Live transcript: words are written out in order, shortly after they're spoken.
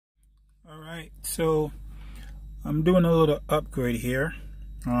All right, so I'm doing a little upgrade here.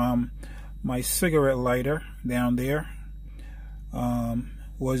 My cigarette lighter down there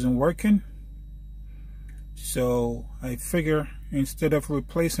wasn't working, so I figure instead of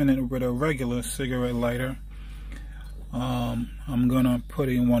replacing it with a regular cigarette lighter, I'm gonna put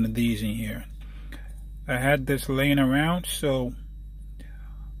in one of these in here. I had this laying around, so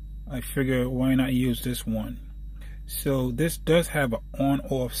I figured why not use this one. So this does have an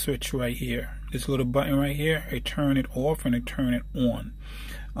on-off switch right here. This little button right here, I turn it off and I turn it on.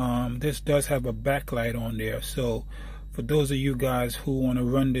 This does have a backlight on there, so for those of you guys who want to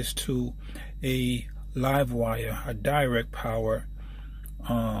run this to a live wire, a direct power,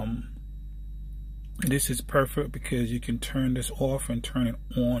 this is perfect because you can turn this off and turn it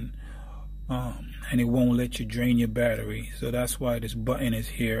on, and it won't let you drain your battery. So that's why this button is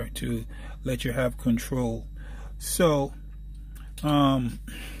here, to let you have control. So I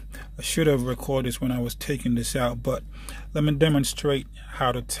should have recorded this when I was taking this out, but let me demonstrate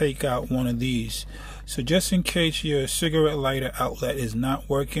how to take out one of these. So just in case your cigarette lighter outlet is not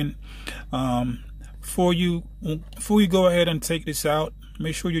working, before you go ahead and take this out,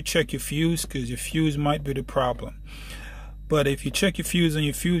 make sure you check your fuse, because your fuse might be the problem. But if you check your fuse and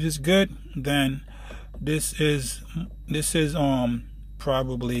your fuse is good, then this is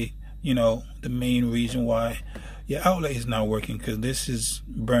probably, you know, the main reason why your outlet is not working, because this is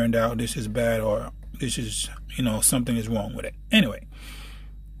burned out, this is bad, or this is, you know, something is wrong with it. Anyway,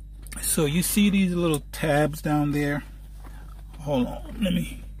 so you see these little tabs down there. Hold on, let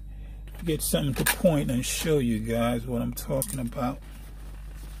me get something to point and show you guys what I'm talking about.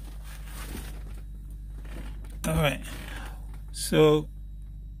 All right, so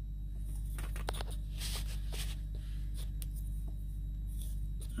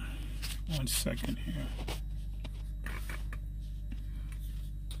one second here.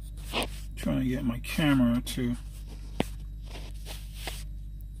 Trying to get my camera to.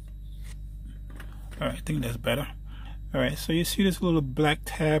 All right, I think that's better. All right, so you see this little black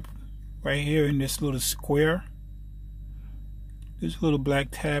tab right here in this little square. This little black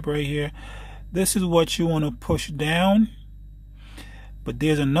tab right here. This is what you want to push down. But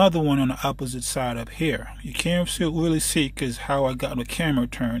there's another one on the opposite side up here. You can't really see because how I got the camera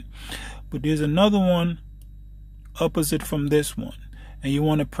turned. But there's another one opposite from this one. And you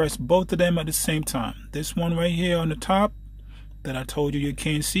want to press both of them at the same time. This one right here on the top that I told you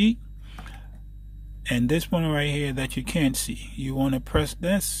can't see. And this one right here that you can't see. You want to press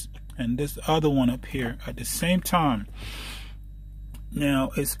this and this other one up here at the same time. Now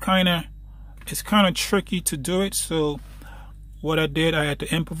it's kind of tricky to do it. So what I did, I had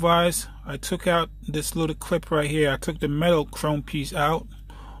to improvise. I took out this little clip right here. I took the metal chrome piece out.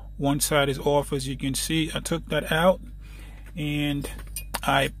 One side is off, as you can see. I took that out and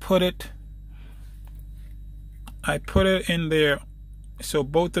I put it in there, so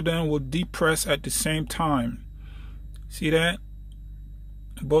both of them will depress at the same time. See that?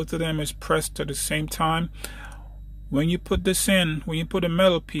 Both of them is pressed at the same time. When you put this in, when you put a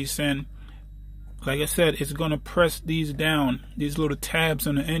metal piece in, like I said, it's gonna press these down, these little tabs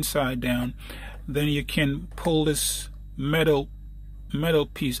on the inside down. Then you can pull this metal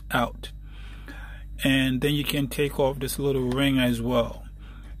piece out, and then you can take off this little ring as well.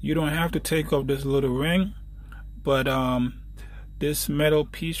 You don't have to take off this little ring, but this metal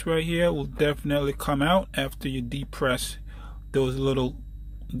piece right here will definitely come out after you depress those little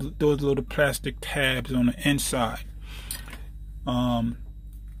plastic tabs on the inside.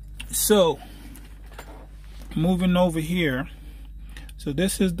 So moving over here, so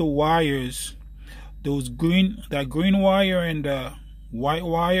this is the wires. That green wire and the white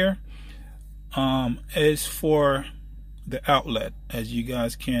wire is for the outlet, as you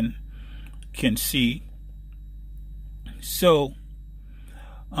guys can see. So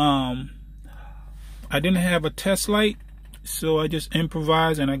I didn't have a test light, so I just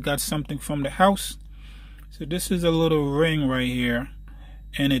improvised and I got something from the house. So this is a little ring right here,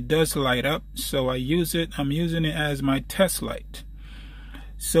 and it does light up, so I'm using it as my test light.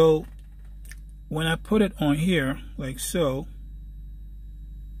 So when I put it on here like so,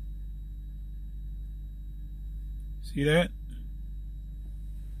 see that?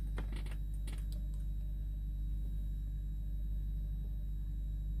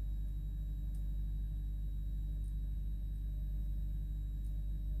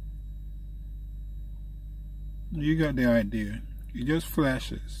 You got the idea. It just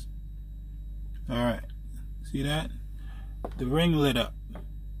flashes. Alright. See that? The ring lit up.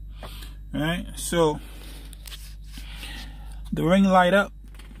 Alright, so the ring light up.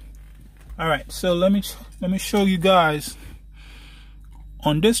 Alright, so let me show you guys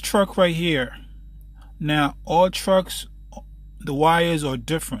on this truck right here, now all trucks, the wires are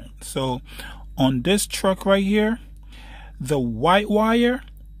different. So on this truck right here, the white wire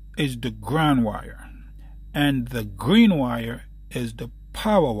is the ground wire and the green wire is the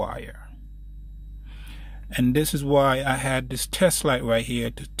power wire. And this is why I had this test light right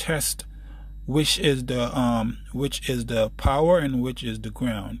here to test which is the power and which is the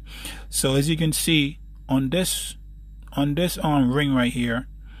ground. So as you can see on this ring right here,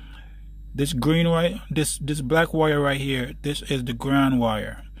 this green wire, this black wire right here, this is the ground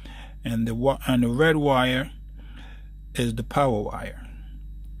wire, and the red wire is the power wire,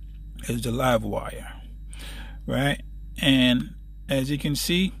 is the live wire, right? And as you can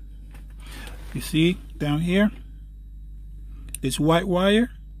see, you see down here, this white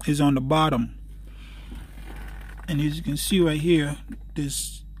wire is on the bottom, and as you can see right here,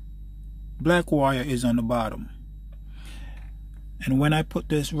 this black wire is on the bottom. And when I put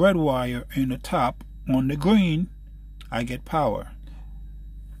this red wire in the top on the green, I get power,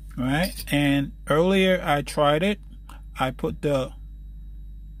 right? And earlier I tried it. I put the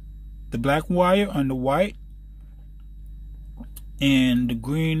black wire on the white and the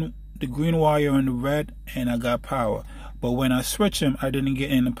green wire on the red, and I got power. But when I switch them, I didn't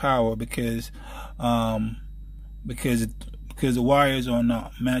get any power because the wires are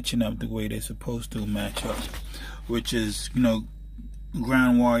not matching up the way they're supposed to match up, which is, you know,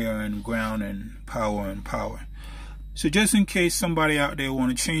 ground wire and ground and power. So just in case somebody out there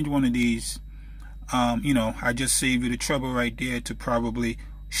want to change one of these, you know, I just saved you the trouble right there to probably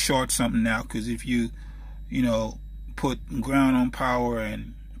short something out, because if you know, put ground on power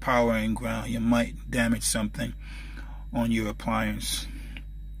and power and ground, you might damage something on your appliance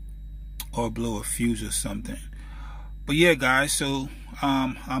or blow a fuse or something. But yeah guys, so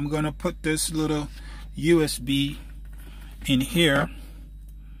I'm gonna put this little USB in here,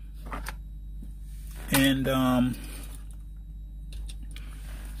 and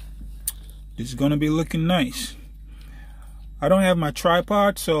this is gonna be looking nice. I don't have my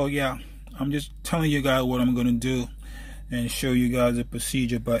tripod, so yeah, I'm just telling you guys what I'm gonna do and show you guys the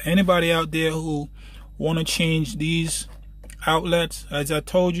procedure. But anybody out there who want to change these outlets, as I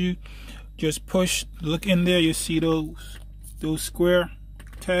told you, just push, look in there, you see those square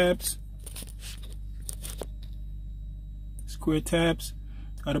tabs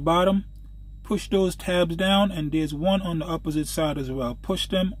at the bottom. Push those tabs down, and there's one on the opposite side as well. Push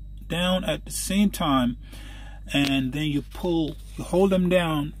them down at the same time, and then you hold them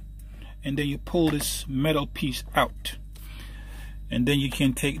down, and then you pull this metal piece out, and then you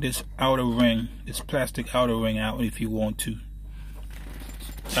can take this outer ring, this plastic outer ring out if you want to.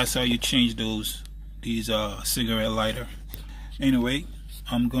 That's how you change these cigarette lighter. Anyway,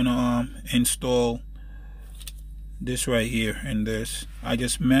 I'm gonna install this right here, and this I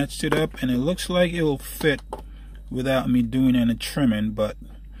just matched it up, and it looks like it will fit without me doing any trimming. But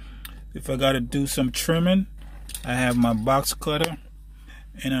if I gotta do some trimming, I have my box cutter,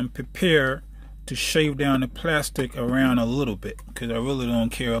 and I'm prepared to shave down the plastic around a little bit, because I really don't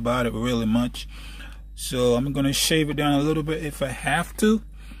care about it really much. So I'm gonna shave it down a little bit if I have to.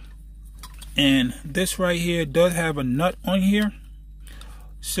 And this right here does have a nut on here.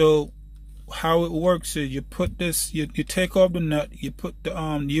 So how it works is you put this, you take off the nut, you put the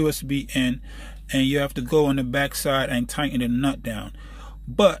USB in, and you have to go on the back side and tighten the nut down.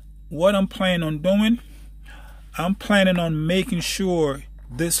 But what I'm planning on doing, I'm planning on making sure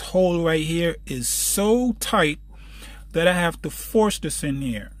this hole right here is so tight that I have to force this in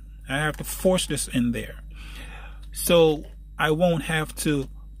here. I have to force this in there, so I won't have to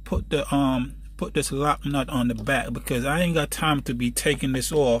put this lock nut on the back, because I ain't got time to be taking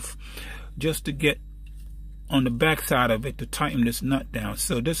this off just to get on the back side of it to tighten this nut down.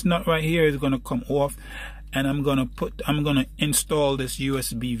 So this nut right here is going to come off, and I'm going to install this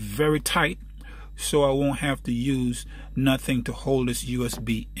USB very tight, so I won't have to use nothing to hold this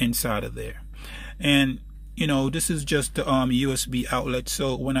USB inside of there. And you know, this is just the USB outlet,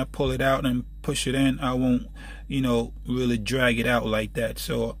 so when I pull it out and push it in, I won't, you know, really drag it out like that.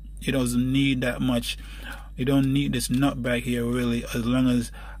 So it doesn't need that much. You don't need this nut back here really, as long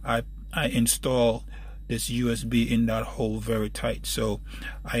as I install this USB in that hole very tight. So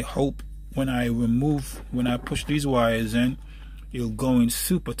I hope when I push these wires in, it'll go in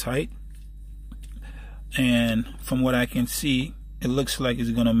super tight. And from what I can see, it looks like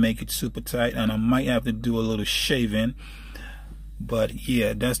it's gonna make it super tight, and I might have to do a little shaving. But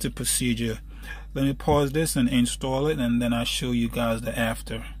yeah, that's the procedure. Let me pause this and install it, and then I'll show you guys the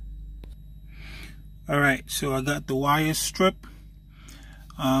after. Alright, so I got the wire strip.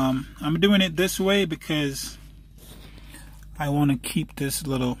 I'm doing it this way because I want to keep this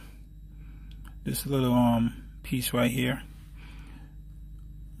little piece right here.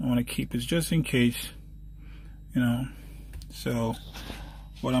 I want to keep it just in case, you know. So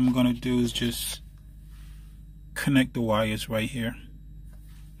what I'm gonna do is just connect the wires right here.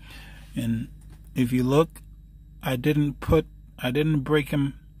 And if you look, I didn't break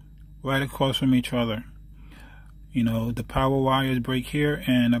them right across from each other. You know, the power wires break here,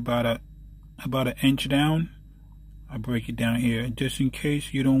 and about an inch down, I break it down here, just in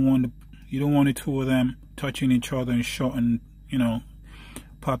case you don't want the two of them touching each other and shorting, you know,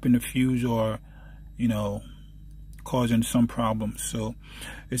 popping the fuse, or, you know, causing some problems. So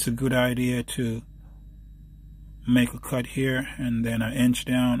it's a good idea to make a cut here and then an inch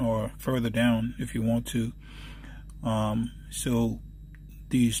down or further down if you want to, so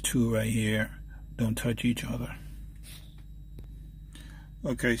these two right here don't touch each other.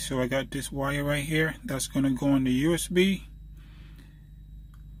 Okay, so I got this wire right here that's gonna go on the USB.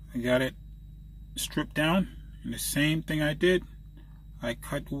 I got it stripped down, and the same thing I did, I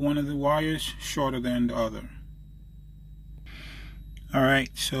cut one of the wires shorter than the other.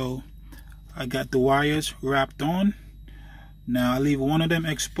 Alright, so I got the wires wrapped on. Now I leave one of them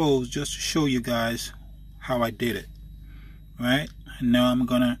exposed just to show you guys how I did it. Right, and now I'm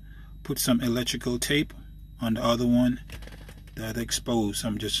gonna put some electrical tape on the other one that's exposed.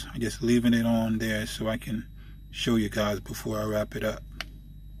 I'm just leaving it on there so I can show you guys before I wrap it up.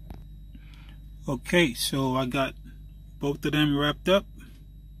 Okay, so I got both of them wrapped up.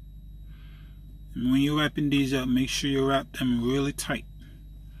 And when you're wrapping these up, make sure you wrap them really tight.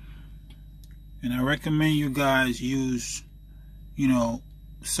 And I recommend you guys use, you know,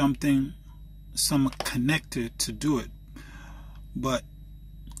 some connector to do it. But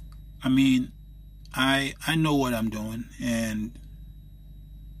I mean, I know what I'm doing, and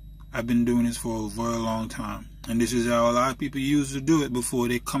I've been doing this for a very long time, and this is how a lot of people used to do it before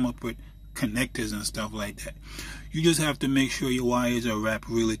they come up with connectors and stuff like that. You just have to make sure your wires are wrapped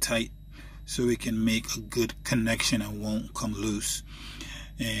really tight so it can make a good connection and won't come loose.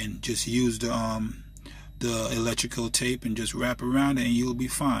 And just use the electrical tape and just wrap around it, and you'll be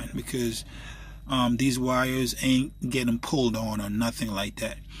fine, because these wires ain't getting pulled on or nothing like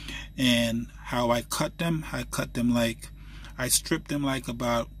that. And how I cut them like, I stripped them like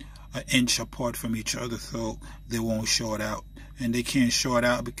about an inch apart from each other so they won't short out. And they can't short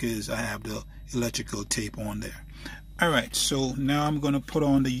out because I have the electrical tape on there. Alright, so now I'm going to put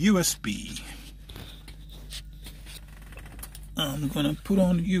on the USB. I'm going to put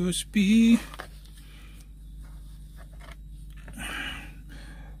on the USB.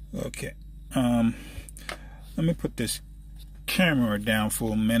 Okay. Let me put this camera down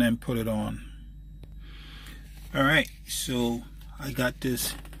for a minute and put it on. Alright, so I got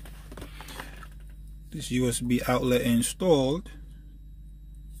this USB outlet installed.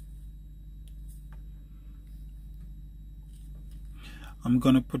 I'm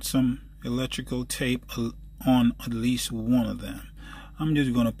gonna put some electrical tape on at least one of them. I'm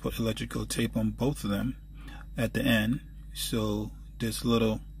just gonna put electrical tape on both of them at the end, so this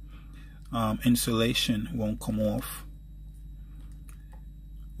little insulation won't come off.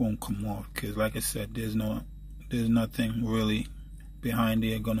 Because like I said, there's nothing really behind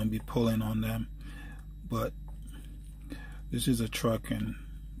there gonna be pulling on them. But this is a truck, and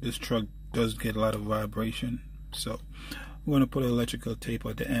this truck does get a lot of vibration, so I'm gonna put electrical tape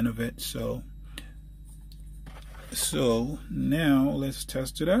at the end of it. So now let's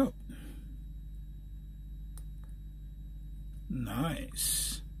test it out.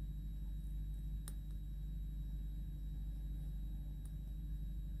 Nice.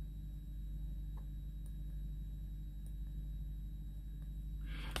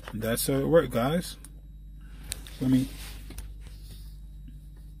 That's how it worked, guys.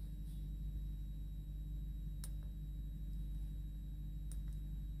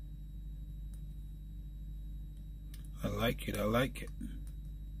 I like it.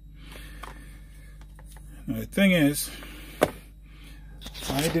 Now, the thing is,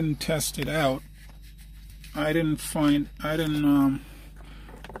 I didn't test it out. Let's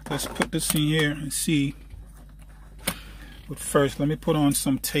put this in here and see. But first, let me put on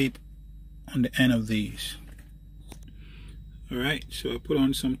some tape on the end of these. Alright, so I put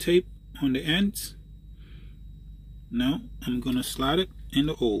on some tape on the ends. Now, I'm gonna slide it in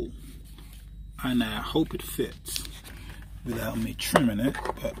the hole. And I hope it fits without me trimming it,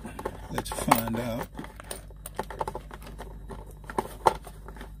 but let's find out.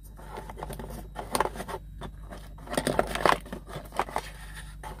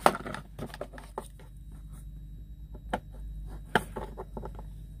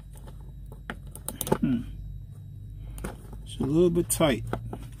 a little bit tight,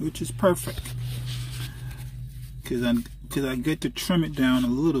 which is perfect, because I get to trim it down a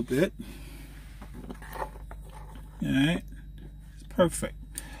little bit. All right, it's perfect.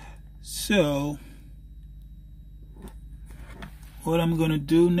 So what I'm gonna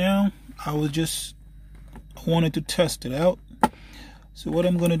do now, I wanted to test it out. So what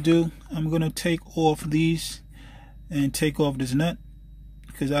I'm gonna do, I'm gonna take off these and take off this nut,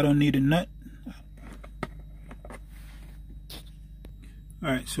 because I don't need a nut.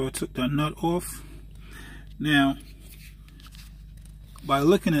 Alright, so I took that nut off. Now, by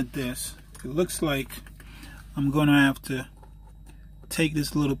looking at this, it looks like I'm gonna have to take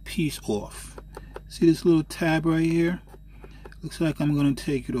this little piece off. See this little tab right here? Looks like I'm gonna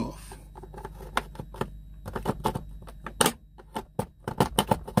take it off.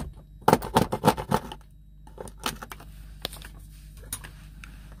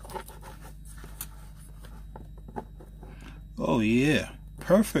 Oh yeah,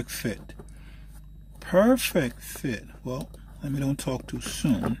 perfect fit. Perfect fit. Well, let me don't talk too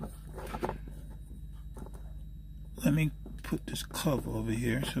soon. Let me put this cover over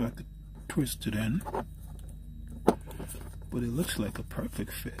here so I could twist it in. But it looks like a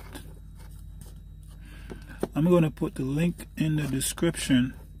perfect fit. I'm going to put the link in the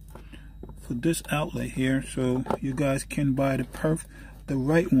description for this outlet here, so you guys can buy the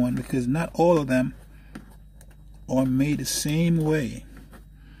right one, because not all of them are made the same way.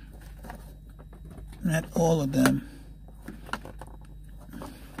 Not all of them.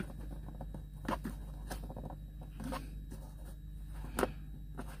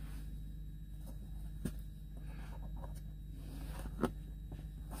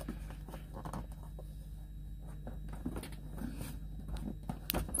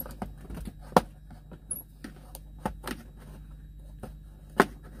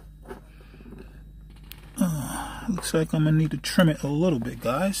 Looks like I'm gonna need to trim it a little bit,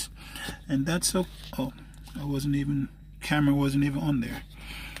 guys, and that's okay. Oh, camera wasn't even on there.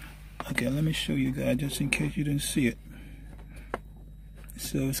 Okay, let me show you guys just in case you didn't see it.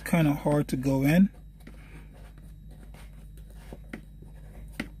 So it's kind of hard to go in.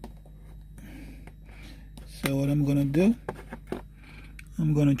 So what I'm gonna do,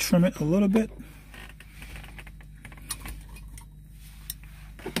 I'm gonna trim it a little bit.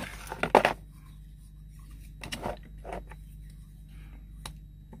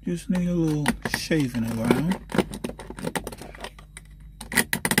 Just need a little shaving around.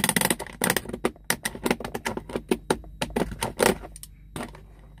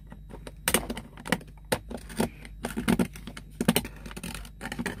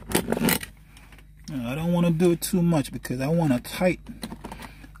 Now, I don't want to do it too much because I want it tight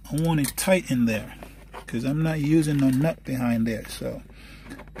in there, because I'm not using no nut behind there, so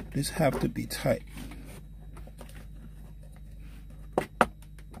this have to be tight.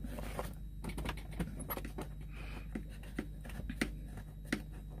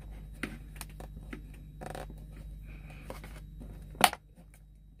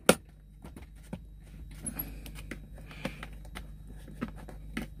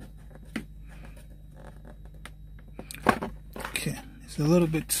 Okay, it's a little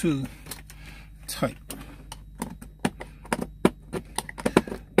bit too tight.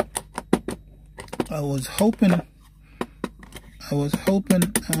 I was hoping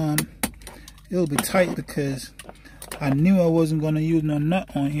it'll be tight, because I knew I wasn't going to use no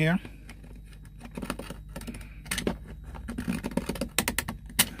nut on here.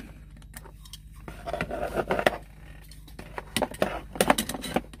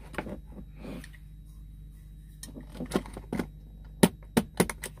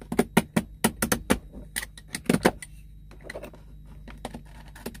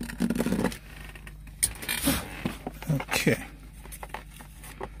 Okay,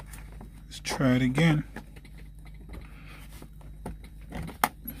 let's try it again.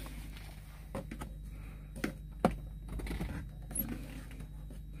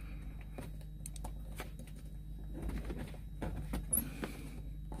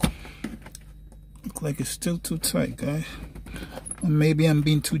 Look like it's still too tight, guys. Or maybe I'm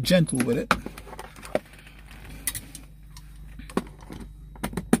being too gentle with it.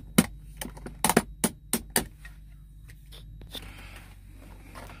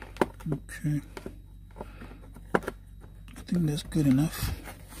 Okay, I think that's good enough.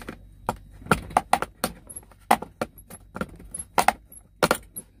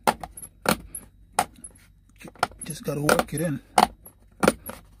 Just gotta work it in.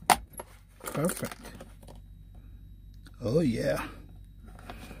 Perfect. Oh yeah,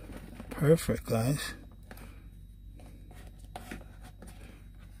 perfect, guys.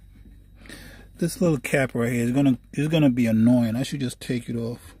 this little cap right here is gonna be annoying. I should just take it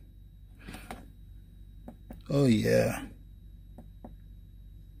off. Oh yeah.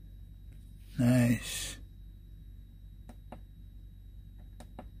 Nice.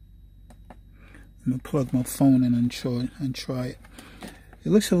 Let me plug my phone in and try it. It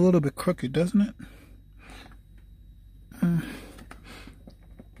looks a little bit crooked, doesn't it?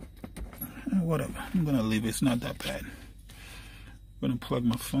 Whatever. I'm gonna leave it. It's not that bad. I'm gonna plug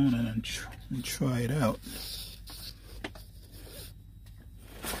my phone in and try it out.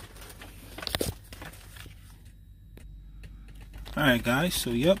 Alright guys, so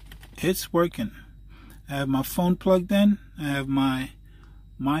yep, it's working. I have my phone plugged in. I have my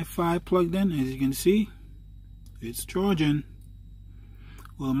Wi-Fi plugged in. As you can see, it's charging.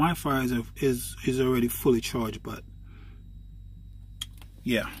 Well, my Wi-Fi is already fully charged, but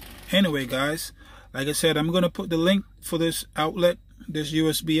yeah. Anyway guys, like I said, I'm gonna put the link for this outlet, this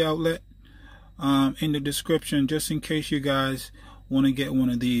USB outlet, in the description, just in case you guys want to get one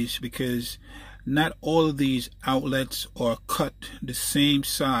of these, because not all of these outlets are cut the same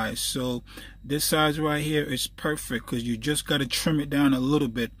size. So this size right here is perfect, because you just got to trim it down a little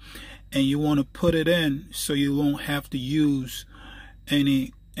bit, and you want to put it in so you won't have to use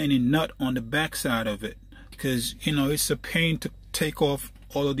any nut on the back side of it, because you know it's a pain to take off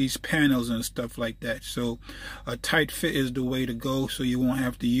all of these panels and stuff like that. So a tight fit is the way to go, so you won't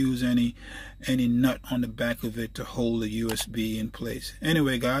have to use any nut on the back of it to hold the USB in place.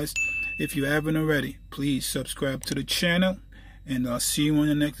 Anyway guys, if you haven't already, please subscribe to the channel, and I'll see you in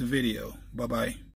the next video. Bye bye.